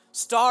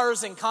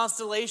 stars and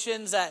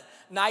constellations at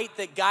night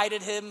that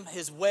guided him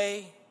his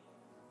way.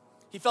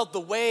 He felt the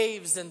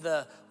waves and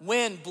the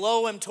wind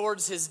blow him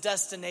towards his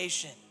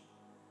destination.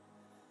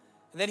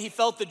 And then he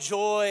felt the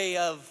joy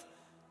of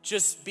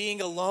just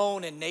being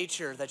alone in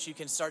nature that you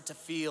can start to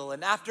feel.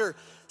 And after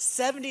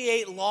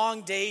 78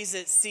 long days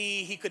at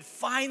sea, he could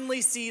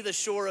finally see the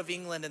shore of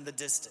England in the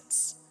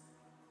distance.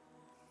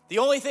 The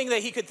only thing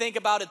that he could think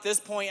about at this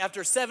point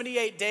after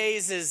 78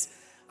 days is,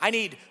 I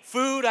need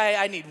food,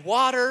 I need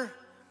water,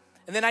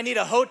 and then I need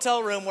a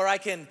hotel room where I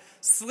can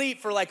sleep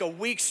for like a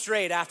week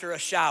straight after a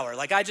shower.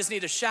 Like I just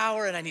need a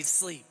shower and I need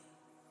sleep.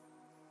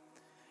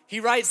 He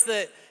writes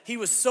that he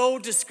was so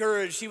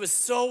discouraged, he was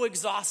so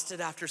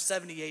exhausted after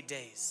 78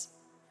 days.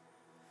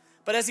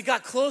 But as he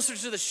got closer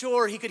to the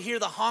shore, he could hear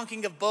the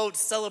honking of boats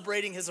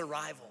celebrating his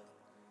arrival.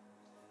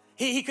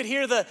 He could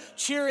hear the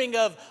cheering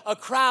of a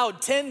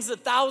crowd, tens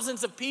of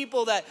thousands of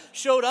people that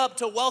showed up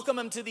to welcome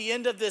him to the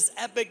end of this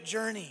epic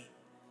journey.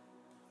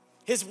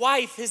 His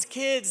wife, his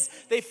kids,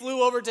 they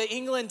flew over to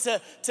England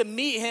to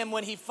meet him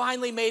when he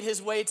finally made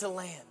his way to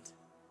land.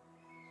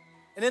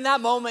 And in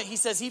that moment, he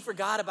says he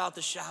forgot about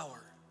the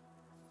shower.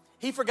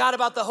 He forgot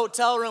about the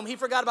hotel room. He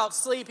forgot about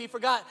sleep. He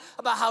forgot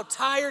about how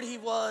tired he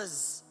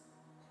was.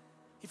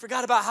 He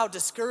forgot about how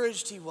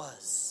discouraged he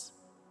was.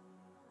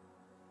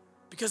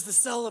 Because the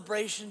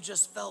celebration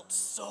just felt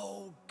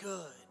so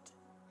good.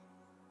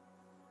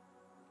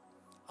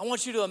 I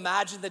want you to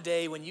imagine the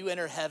day when you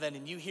enter heaven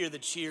and you hear the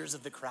cheers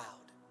of the crowd.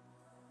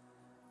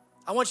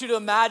 I want you to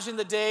imagine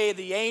the day,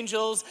 the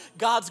angels,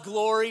 God's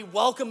glory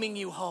welcoming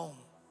you home.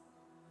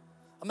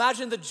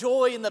 Imagine the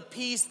joy and the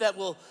peace that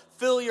will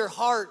fill your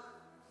heart.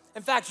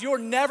 In fact, you're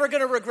never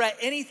going to regret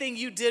anything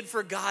you did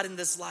for God in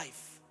this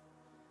life.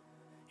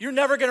 You're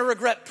never going to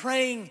regret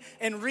praying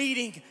and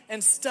reading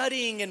and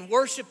studying and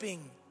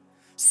worshiping,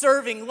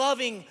 serving,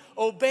 loving,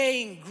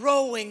 obeying,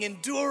 growing,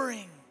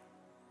 enduring.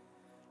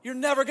 You're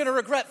never going to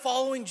regret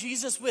following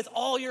Jesus with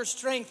all your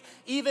strength,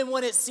 even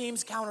when it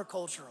seems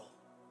countercultural.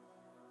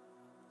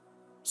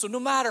 So no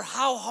matter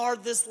how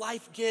hard this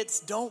life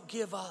gets, don't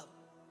give up.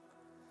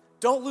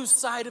 Don't lose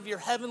sight of your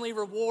heavenly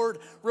reward.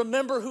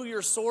 Remember who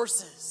your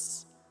source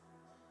is.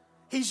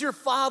 He's your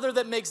Father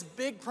that makes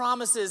big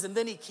promises and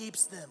then he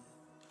keeps them.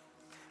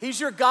 He's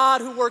your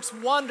God who works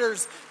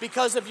wonders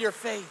because of your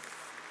faith.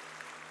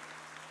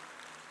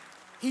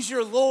 He's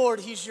your Lord,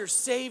 he's your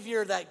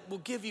Savior that will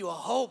give you a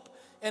hope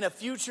and a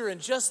future.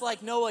 And just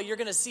like Noah, you're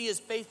gonna see his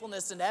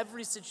faithfulness in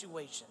every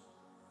situation.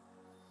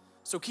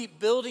 So keep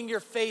building your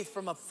faith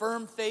from a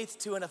firm faith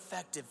to an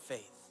effective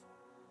faith.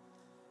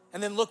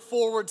 And then look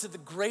forward to the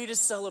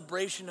greatest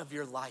celebration of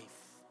your life.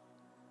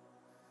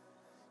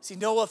 See,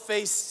 Noah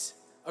faced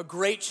a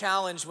great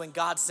challenge when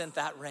God sent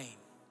that rain.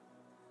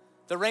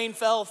 The rain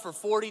fell for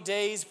 40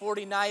 days,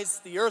 40 nights.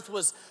 The earth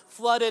was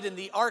flooded and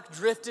the ark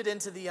drifted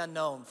into the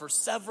unknown for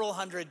several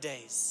hundred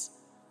days.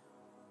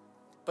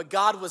 But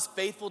God was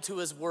faithful to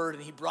his word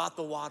and he brought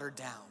the water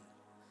down.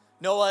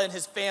 Noah and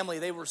his family,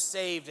 they were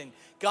saved and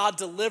God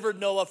delivered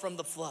Noah from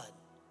the flood.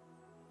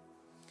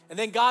 And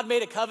then God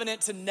made a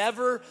covenant to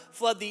never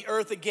flood the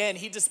earth again.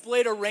 He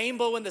displayed a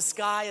rainbow in the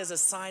sky as a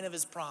sign of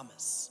his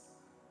promise.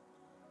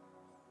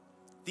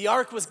 The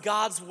ark was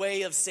God's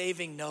way of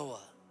saving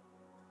Noah.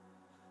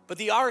 But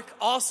the ark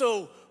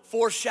also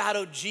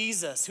foreshadowed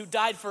Jesus, who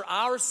died for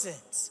our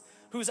sins,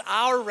 who's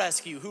our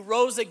rescue, who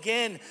rose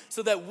again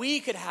so that we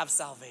could have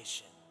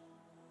salvation.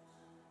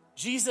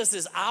 Jesus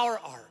is our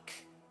ark.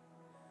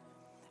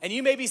 And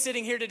you may be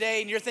sitting here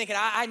today and you're thinking,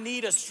 I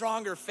need a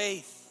stronger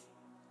faith.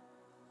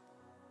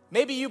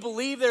 Maybe you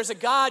believe there's a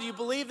God, you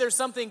believe there's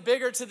something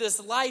bigger to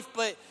this life,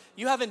 but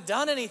you haven't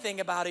done anything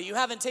about it. You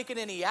haven't taken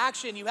any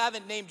action. You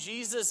haven't named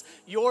Jesus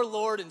your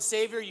Lord and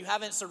Savior. You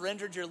haven't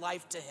surrendered your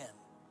life to him.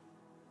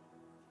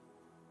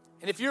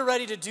 And if you're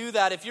ready to do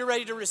that, if you're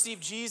ready to receive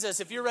Jesus,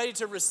 if you're ready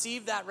to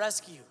receive that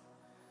rescue,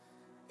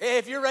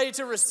 if you're ready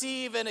to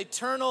receive an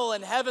eternal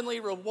and heavenly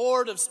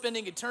reward of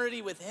spending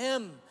eternity with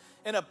him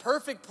in a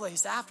perfect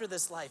place after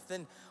this life,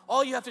 then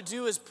all you have to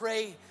do is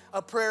pray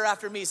a prayer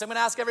after me. So I'm going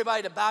to ask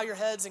everybody to bow your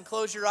heads and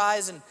close your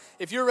eyes. And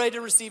if you're ready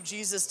to receive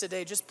Jesus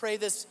today, just pray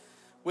this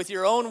with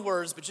your own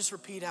words, but just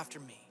repeat after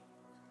me.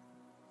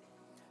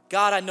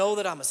 God, I know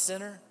that I'm a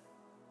sinner,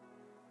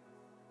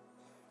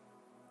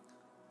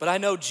 but I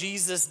know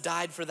Jesus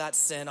died for that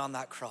sin on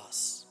that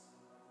cross,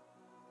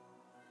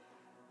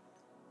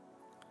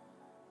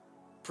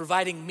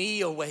 providing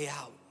me a way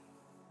out.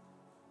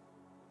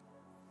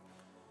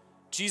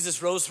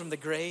 Jesus rose from the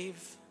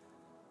grave.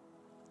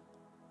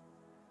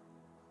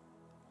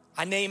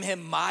 I name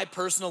him my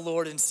personal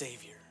Lord and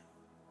Savior.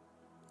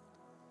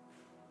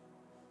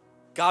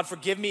 God,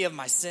 forgive me of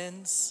my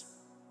sins.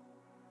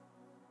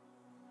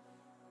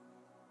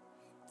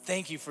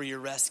 Thank you for your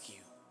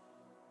rescue.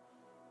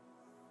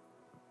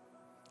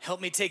 Help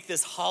me take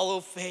this hollow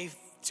faith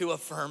to a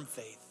firm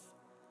faith.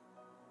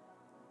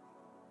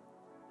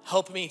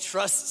 Help me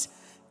trust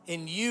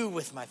in you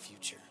with my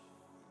future.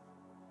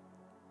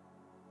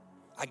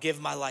 I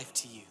give my life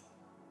to you.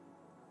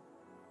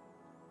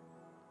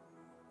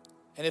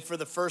 And if for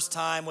the first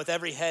time, with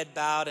every head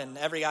bowed and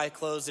every eye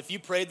closed, if you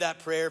prayed that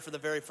prayer for the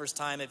very first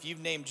time, if you've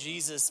named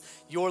Jesus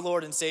your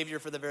Lord and Savior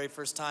for the very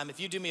first time, if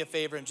you do me a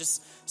favor and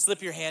just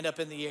slip your hand up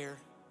in the air.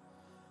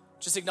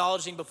 Just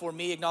acknowledging before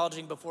me,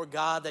 acknowledging before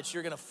God that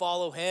you're going to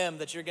follow him,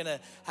 that you're going to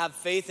have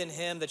faith in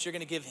him, that you're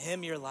going to give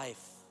him your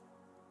life.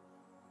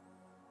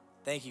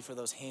 Thank you for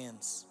those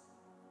hands.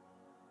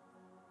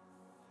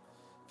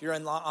 If you're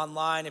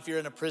online, if you're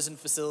in a prison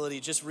facility,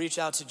 just reach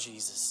out to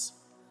Jesus.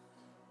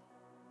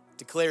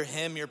 Declare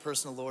him your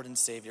personal Lord and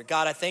Savior.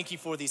 God, I thank you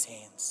for these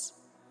hands.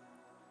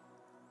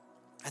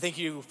 I thank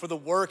you for the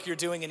work you're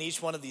doing in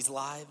each one of these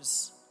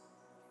lives.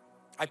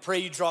 I pray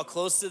you draw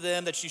close to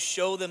them, that you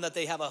show them that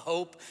they have a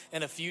hope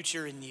and a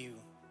future in you.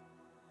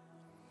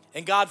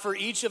 And God, for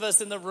each of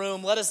us in the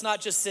room, let us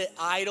not just sit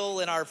idle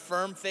in our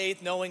firm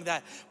faith, knowing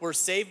that we're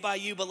saved by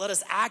you, but let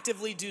us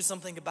actively do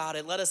something about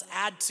it. Let us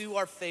add to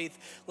our faith.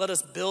 Let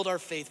us build our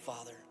faith,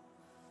 Father.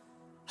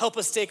 Help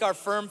us take our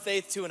firm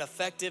faith to an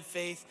effective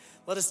faith.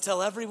 Let us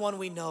tell everyone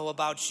we know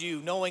about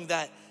you, knowing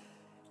that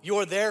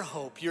you're their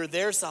hope, you're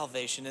their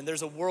salvation, and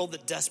there's a world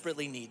that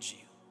desperately needs you.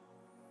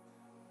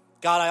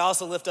 God, I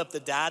also lift up the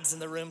dads in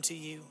the room to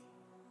you.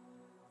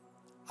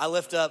 I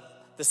lift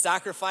up the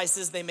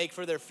sacrifices they make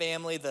for their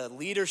family, the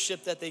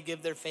leadership that they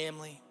give their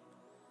family.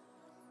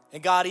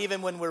 And God,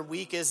 even when we're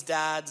weak as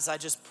dads, I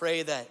just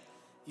pray that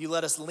you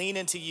let us lean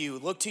into you,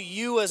 look to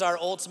you as our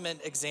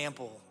ultimate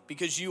example,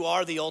 because you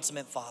are the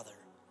ultimate father.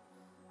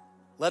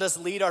 Let us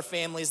lead our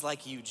families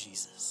like you,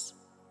 Jesus.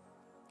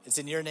 It's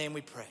in your name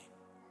we pray.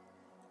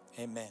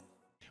 Amen.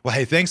 Well,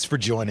 hey, thanks for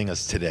joining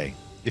us today.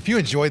 If you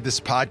enjoyed this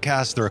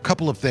podcast, there are a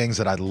couple of things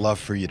that I'd love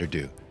for you to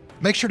do.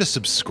 Make sure to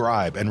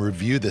subscribe and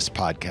review this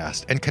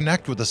podcast and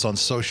connect with us on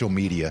social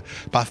media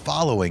by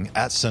following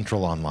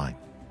 @CentralOnline.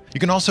 You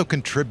can also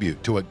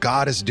contribute to what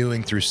God is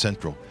doing through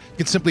Central. You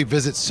can simply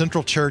visit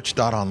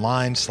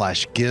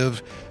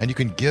centralchurch.online/give, and you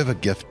can give a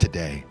gift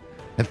today.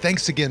 And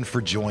thanks again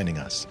for joining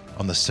us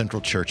on the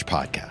Central Church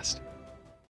Podcast.